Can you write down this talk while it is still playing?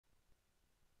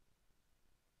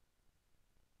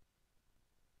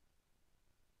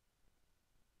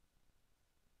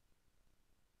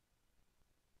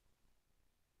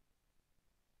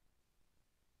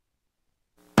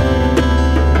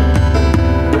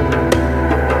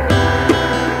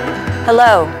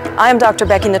Hello, I am Dr.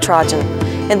 Becky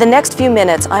Natarajan. In the next few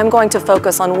minutes, I am going to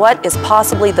focus on what is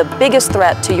possibly the biggest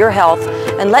threat to your health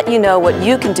and let you know what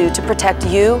you can do to protect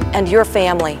you and your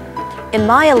family. In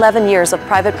my 11 years of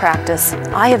private practice,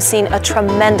 I have seen a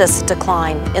tremendous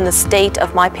decline in the state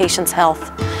of my patients'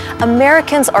 health.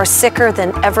 Americans are sicker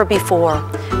than ever before.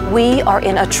 We are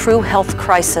in a true health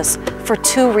crisis for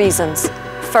two reasons.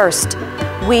 First,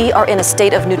 we are in a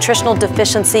state of nutritional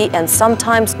deficiency and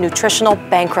sometimes nutritional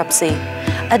bankruptcy.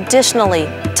 Additionally,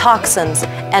 toxins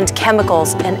and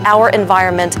chemicals in our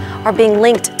environment are being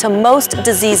linked to most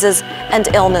diseases and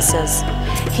illnesses.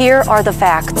 Here are the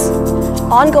facts.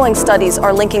 Ongoing studies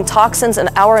are linking toxins in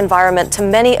our environment to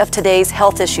many of today's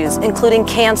health issues, including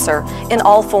cancer in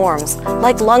all forms,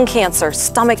 like lung cancer,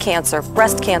 stomach cancer,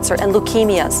 breast cancer, and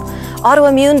leukemias.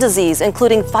 Autoimmune disease,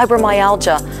 including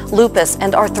fibromyalgia, lupus,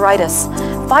 and arthritis.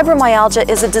 Fibromyalgia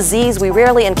is a disease we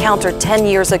rarely encountered 10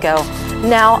 years ago.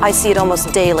 Now I see it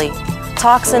almost daily.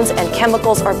 Toxins and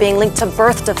chemicals are being linked to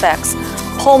birth defects,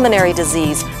 pulmonary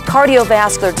disease,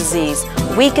 cardiovascular disease,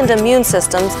 weakened immune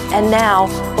systems, and now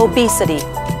obesity.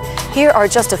 Here are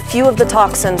just a few of the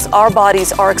toxins our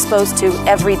bodies are exposed to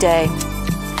every day.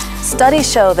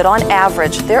 Studies show that on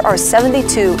average, there are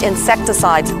 72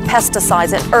 insecticides,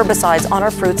 pesticides, and herbicides on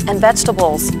our fruits and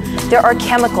vegetables. There are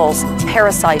chemicals,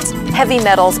 parasites, heavy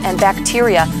metals, and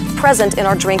bacteria present in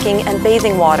our drinking and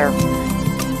bathing water.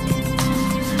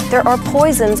 There are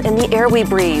poisons in the air we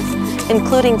breathe,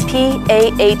 including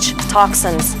PAH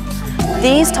toxins.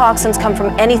 These toxins come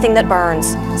from anything that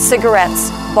burns: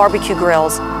 cigarettes, barbecue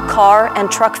grills, car and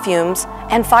truck fumes,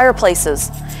 and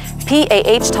fireplaces.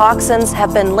 PAH toxins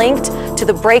have been linked to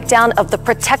the breakdown of the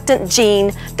protectant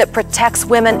gene that protects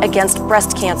women against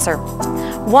breast cancer.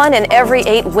 1 in every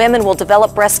 8 women will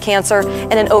develop breast cancer,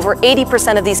 and in over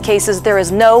 80% of these cases, there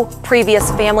is no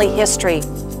previous family history.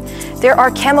 There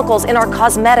are chemicals in our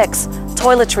cosmetics,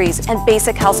 toiletries, and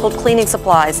basic household cleaning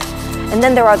supplies. And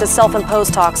then there are the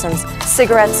self-imposed toxins,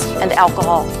 cigarettes, and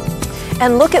alcohol.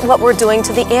 And look at what we're doing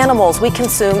to the animals we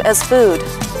consume as food.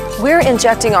 We're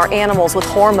injecting our animals with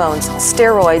hormones,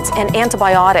 steroids, and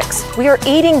antibiotics. We are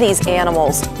eating these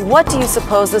animals. What do you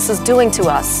suppose this is doing to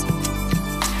us?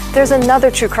 There's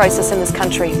another true crisis in this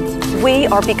country. We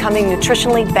are becoming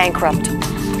nutritionally bankrupt.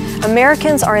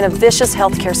 Americans are in a vicious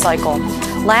healthcare cycle.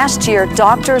 Last year,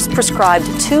 doctors prescribed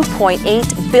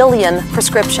 2.8 billion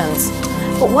prescriptions.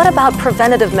 But what about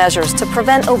preventative measures to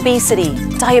prevent obesity,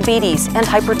 diabetes, and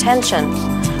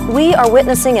hypertension? We are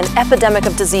witnessing an epidemic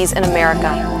of disease in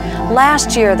America.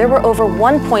 Last year, there were over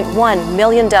 1.1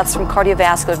 million deaths from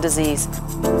cardiovascular disease.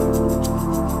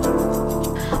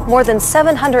 More than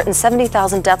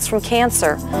 770,000 deaths from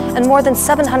cancer, and more than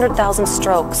 700,000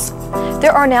 strokes.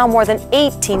 There are now more than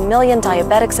 18 million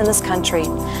diabetics in this country.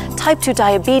 Type 2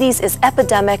 diabetes is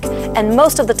epidemic, and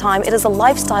most of the time it is a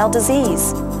lifestyle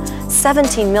disease.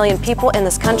 17 million people in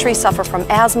this country suffer from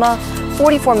asthma,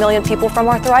 44 million people from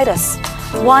arthritis.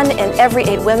 1 in every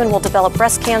 8 women will develop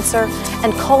breast cancer,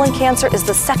 and colon cancer is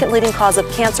the second leading cause of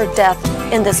cancer death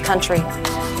in this country.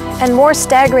 And more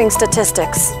staggering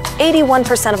statistics: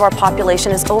 81% of our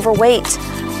population is overweight.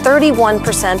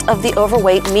 31% of the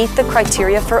overweight meet the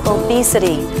criteria for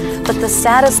obesity. But the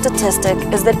saddest statistic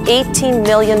is that 18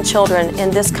 million children in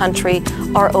this country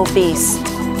are obese.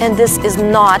 And this is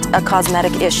not a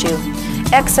cosmetic issue.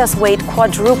 Excess weight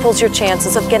quadruples your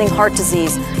chances of getting heart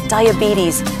disease,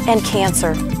 diabetes, and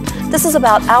cancer. This is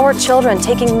about our children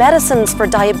taking medicines for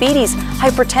diabetes,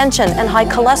 hypertension, and high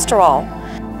cholesterol.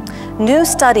 New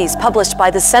studies published by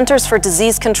the Centers for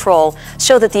Disease Control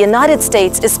show that the United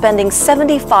States is spending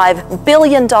 $75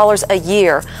 billion a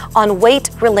year on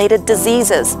weight-related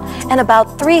diseases, and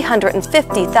about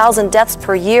 350,000 deaths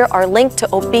per year are linked to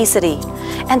obesity.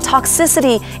 And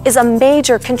toxicity is a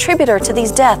major contributor to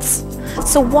these deaths.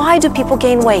 So why do people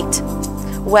gain weight?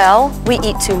 Well, we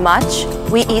eat too much,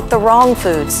 we eat the wrong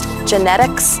foods,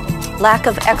 genetics, lack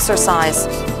of exercise,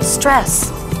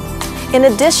 stress. In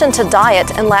addition to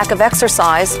diet and lack of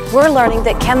exercise, we're learning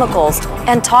that chemicals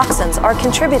and toxins are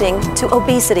contributing to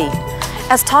obesity.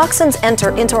 As toxins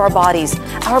enter into our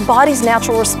body's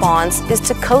natural response is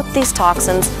to coat these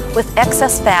toxins with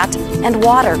excess fat and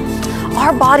water.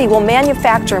 Our body will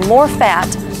manufacture more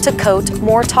fat to coat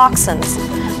more toxins.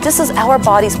 This is our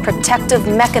body's protective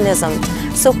mechanism,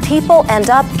 so people end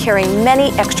up carrying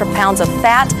many extra pounds of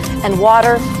fat and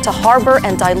water to harbor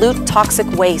and dilute toxic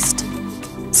waste.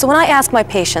 So when I ask my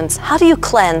patients, how do you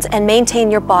cleanse and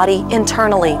maintain your body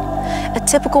internally? A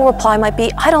typical reply might be,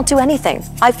 I don't do anything.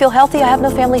 I feel healthy, I have no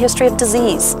family history of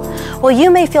disease. Well, you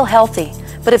may feel healthy,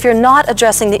 But if you're not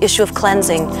addressing the issue of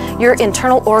cleansing, your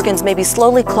internal organs may be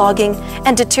slowly clogging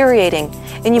and deteriorating,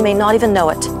 and you may not even know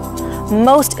it.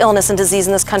 Most illness and disease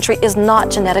in this country is not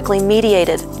genetically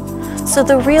mediated. So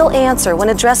the real answer when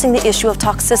addressing the issue of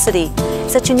toxicity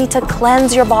is that you need to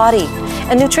cleanse your body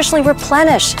and nutritionally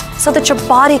replenish so that your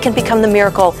body can become the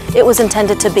miracle it was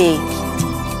intended to be.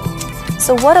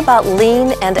 So what about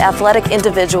lean and athletic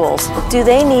individuals? Do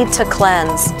they need to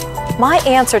cleanse? My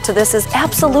answer to this is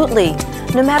absolutely.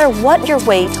 No matter what your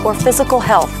weight or physical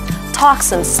health,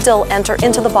 toxins still enter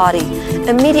into the body,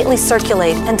 immediately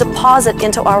circulate, and deposit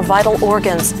into our vital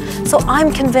organs. So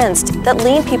I'm convinced that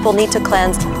lean people need to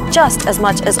cleanse just as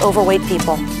much as overweight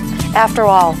people. After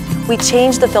all, we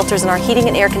changed the filters in our heating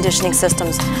and air conditioning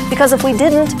systems because if we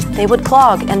didn't, they would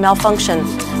clog and malfunction.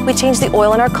 We changed the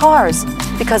oil in our cars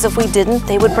because if we didn't,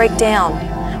 they would break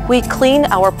down. We clean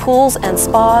our pools and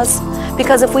spas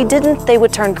because if we didn't, they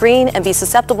would turn green and be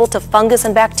susceptible to fungus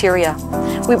and bacteria.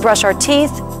 We brush our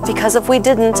teeth because if we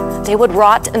didn't, they would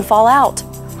rot and fall out.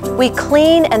 We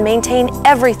clean and maintain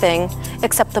everything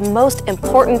except the most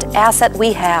important asset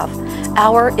we have,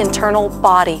 our internal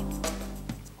body.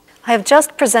 I have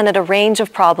just presented a range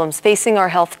of problems facing our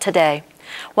health today.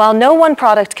 While no one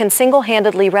product can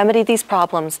single-handedly remedy these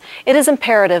problems, it is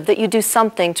imperative that you do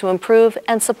something to improve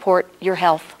and support your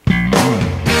health.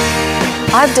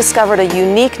 I've discovered a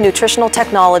unique nutritional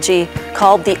technology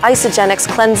called the Isagenix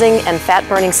Cleansing and Fat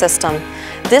Burning System.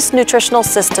 This nutritional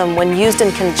system, when used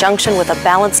in conjunction with a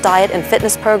balanced diet and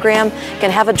fitness program,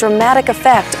 can have a dramatic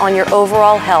effect on your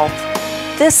overall health.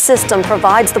 This system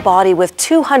provides the body with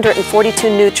 242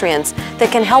 nutrients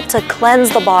that can help to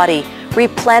cleanse the body,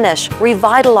 replenish,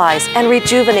 revitalize, and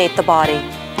rejuvenate the body.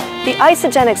 The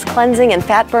Isagenix Cleansing and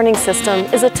Fat Burning System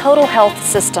is a total health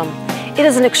system. It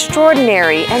is an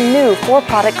extraordinary and new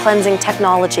 4-product cleansing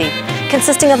technology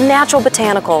consisting of natural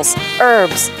botanicals,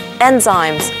 herbs,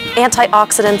 enzymes,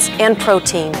 antioxidants, and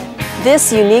protein.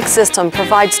 This unique system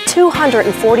provides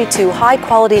 242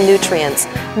 high-quality nutrients,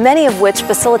 many of which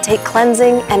facilitate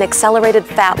cleansing and accelerated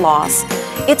fat loss.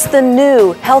 It's the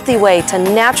new, healthy way to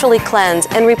naturally cleanse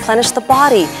and replenish the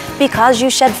body because you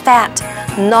shed fat,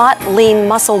 not lean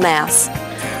muscle mass.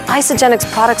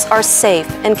 Isagenix products are safe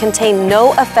and contain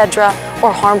no ephedra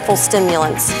or harmful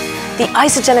stimulants. The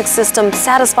Isagenix system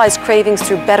satisfies cravings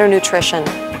through better nutrition.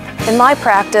 In my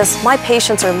practice, my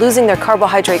patients are losing their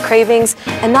carbohydrate cravings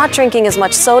and not drinking as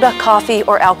much soda, coffee,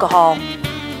 or alcohol.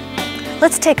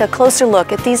 Let's take a closer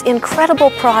look at these incredible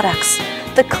products.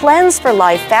 The Cleanse for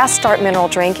Life Fast Start Mineral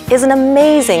Drink is an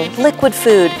amazing liquid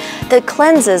food that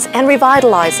cleanses and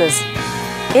revitalizes.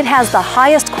 It has the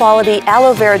highest quality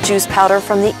aloe vera juice powder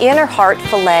from the inner heart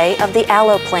fillet of the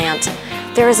aloe plant.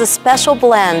 There is a special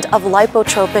blend of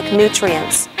lipotropic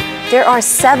nutrients. There are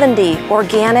 70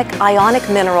 organic ionic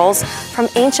minerals from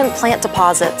ancient plant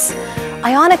deposits.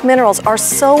 Ionic minerals are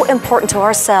so important to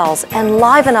our cells and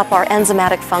liven up our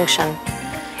enzymatic function.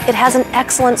 It has an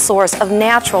excellent source of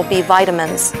natural B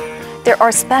vitamins. There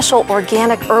are special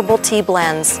organic herbal tea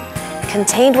blends.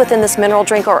 Contained within this mineral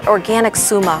drink are organic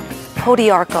suma,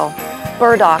 podiarco,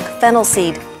 burdock, fennel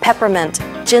seed, peppermint,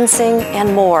 ginseng,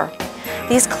 and more.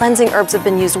 These cleansing herbs have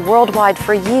been used worldwide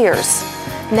for years.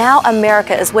 Now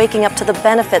America is waking up to the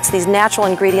benefits these natural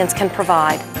ingredients can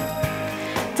provide.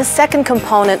 The second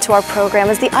component to our program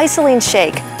is the Isoline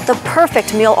Shake, the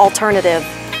perfect meal alternative.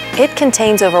 It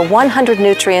contains over 100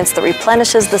 nutrients that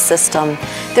replenishes the system.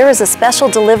 There is a special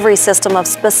delivery system of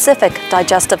specific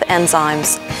digestive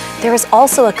enzymes. There is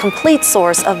also a complete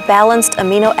source of balanced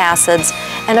amino acids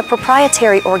and a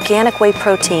proprietary organic whey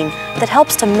protein that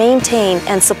helps to maintain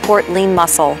and support lean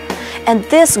muscle. And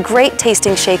this great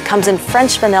tasting shake comes in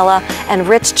French vanilla and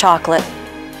rich chocolate.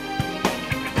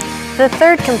 The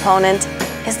third component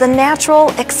is the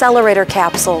Natural Accelerator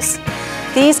Capsules.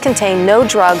 These contain no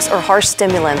drugs or harsh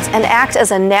stimulants and act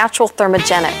as a natural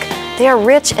thermogenic. They are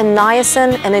rich in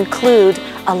niacin and include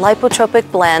a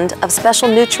lipotropic blend of special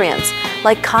nutrients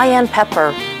like cayenne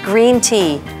pepper, green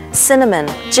tea, cinnamon,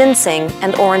 ginseng,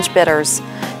 and orange bitters.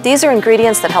 These are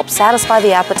ingredients that help satisfy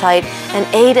the appetite and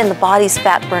aid in the body's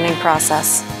fat-burning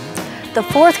process. The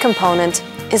fourth component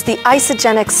is the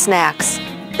Isagenix Snacks.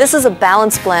 This is a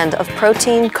balanced blend of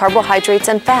protein, carbohydrates,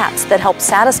 and fats that help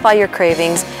satisfy your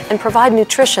cravings and provide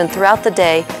nutrition throughout the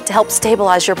day to help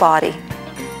stabilize your body.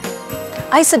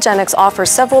 Isagenix offers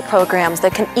several programs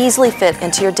that can easily fit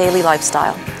into your daily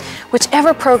lifestyle.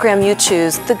 Whichever program you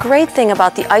choose, the great thing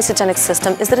about the Isagenix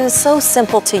system is that it is so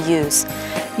simple to use.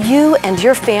 You and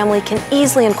your family can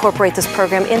easily incorporate this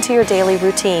program into your daily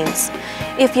routines.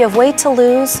 If you have weight to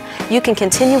lose, you can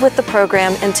continue with the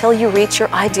program until you reach your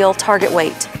ideal target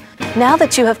weight. Now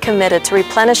that you have committed to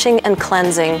replenishing and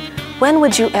cleansing, when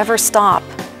would you ever stop?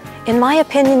 In my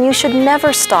opinion, you should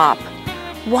never stop.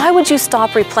 Why would you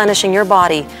stop replenishing your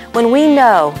body when we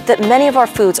know that many of our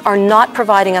foods are not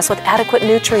providing us with adequate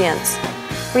nutrients?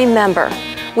 Remember,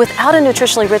 without a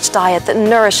nutritionally rich diet that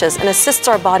nourishes and assists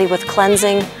our body with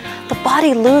cleansing, the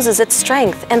body loses its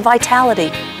strength and vitality.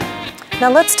 Now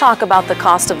let's talk about the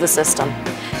cost of the system.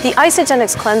 The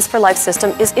Isagenix Cleanse for Life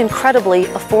system is incredibly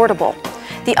affordable.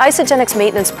 The Isagenix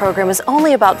maintenance program is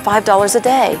only about $5 a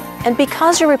day, and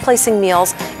because you're replacing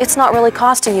meals, it's not really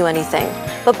costing you anything,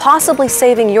 but possibly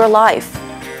saving your life.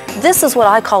 This is what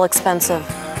I call expensive.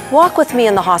 Walk with me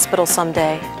in the hospital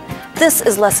someday. This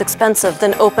is less expensive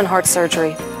than open heart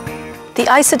surgery. The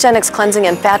Isagenix cleansing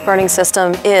and fat burning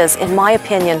system is, in my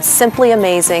opinion, simply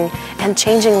amazing and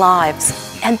changing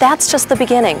lives. And that's just the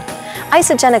beginning.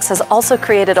 Isagenix has also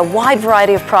created a wide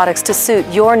variety of products to suit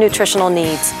your nutritional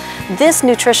needs. This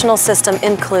nutritional system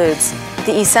includes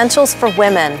the Essentials for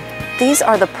Women. These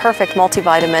are the perfect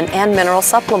multivitamin and mineral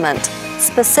supplement,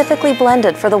 specifically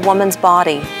blended for the woman's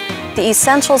body. The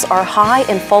Essentials are high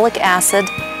in folic acid,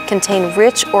 contain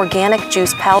rich organic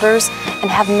juice powders, and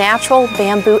have natural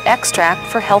bamboo extract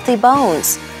for healthy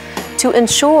bones. To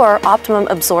ensure optimum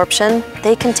absorption,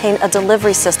 they contain a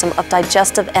delivery system of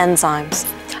digestive enzymes.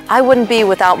 I wouldn't be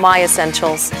without my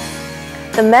Essentials.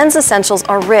 The men's Essentials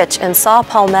are rich in saw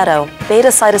palmetto,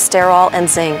 beta-sitosterol, and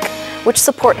zinc, which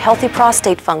support healthy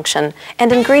prostate function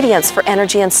and ingredients for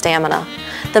energy and stamina.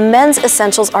 The men's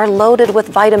Essentials are loaded with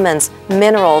vitamins,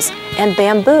 minerals, and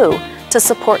bamboo to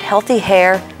support healthy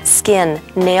hair, skin,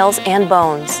 nails, and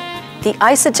bones. The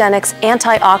Isagenix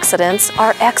antioxidants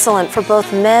are excellent for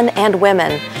both men and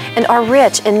women and are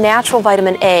rich in natural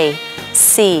vitamin A,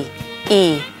 C,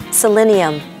 E,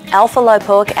 selenium,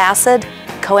 alpha-lipoic acid,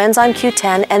 coenzyme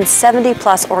Q10, and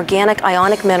 70+ organic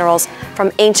ionic minerals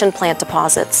from ancient plant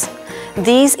deposits.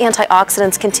 These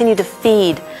antioxidants continue to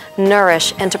feed,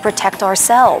 nourish, and to protect our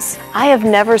cells. I have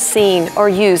never seen or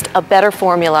used a better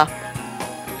formula.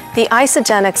 The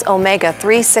Isagenix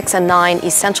omega-3, 6, and 9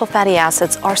 essential fatty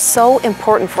acids are so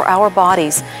important for our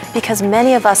bodies because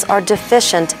many of us are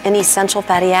deficient in essential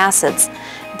fatty acids.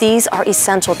 These are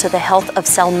essential to the health of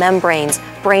cell membranes,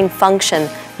 brain function,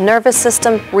 nervous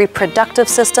system, reproductive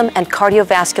system, and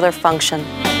cardiovascular function.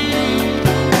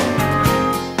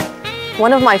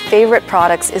 One of my favorite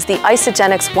products is the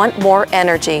Isagenix Want More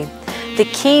Energy. The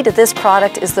key to this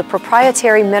product is the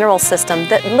proprietary mineral system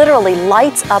that literally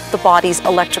lights up the body's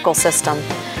electrical system.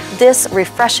 This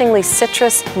refreshingly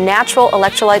citrus, natural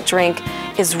electrolyte drink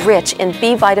is rich in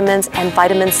B vitamins and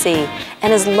vitamin C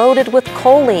and is loaded with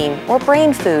choline, or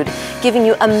brain food, giving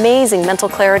you amazing mental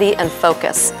clarity and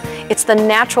focus. It's the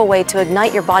natural way to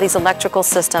ignite your body's electrical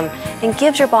system and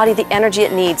gives your body the energy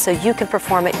it needs so you can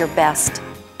perform at your best.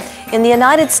 In the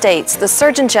United States, the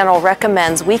Surgeon General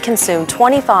recommends we consume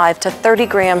 25 to 30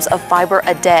 grams of fiber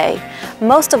a day.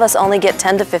 Most of us only get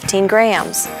 10 to 15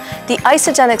 grams. The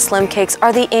Isagenix Slim Cakes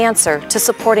are the answer to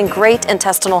supporting great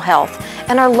intestinal health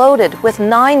and are loaded with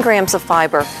 9 grams of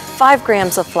fiber, 5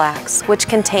 grams of flax, which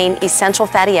contain essential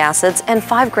fatty acids, and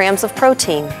 5 grams of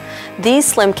protein. These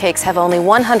Slim Cakes have only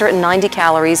 190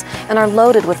 calories and are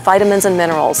loaded with vitamins and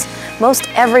minerals. Most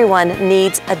everyone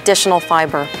needs additional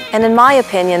fiber. And in my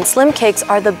opinion, Slim Cakes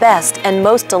are the best and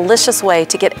most delicious way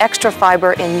to get extra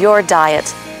fiber in your diet.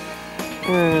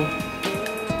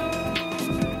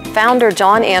 Founder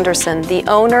John Anderson, the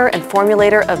owner and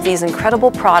formulator of these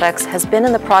incredible products, has been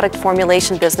in the product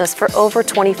formulation business for over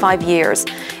 25 years,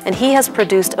 and he has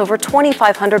produced over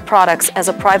 2,500 products as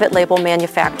a private label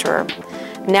manufacturer.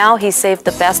 Now he's saved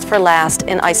the best for last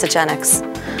in Isagenix.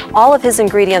 All of his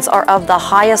ingredients are of the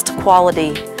highest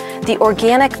quality. The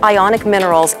organic ionic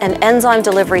minerals and enzyme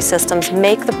delivery systems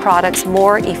make the products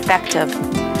more effective.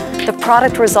 The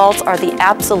product results are the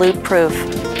absolute proof.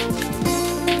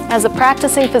 As a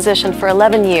practicing physician for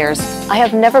 11 years, I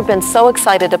have never been so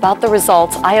excited about the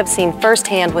results I have seen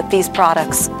firsthand with these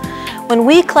products. When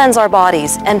we cleanse our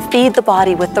bodies and feed the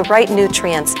body with the right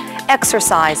nutrients,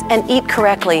 exercise, and eat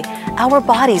correctly, our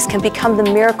bodies can become the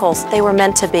miracles they were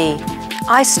meant to be.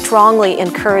 I strongly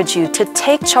encourage you to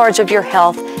take charge of your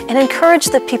health and encourage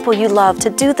the people you love to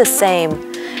do the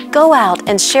same. Go out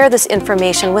and share this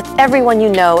information with everyone you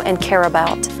know and care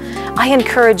about. I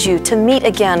encourage you to meet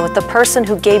again with the person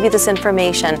who gave you this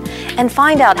information and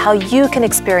find out how you can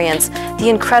experience the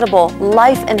incredible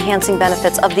life-enhancing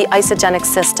benefits of the Isagenix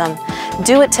system.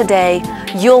 Do it today.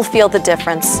 You'll feel the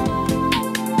difference.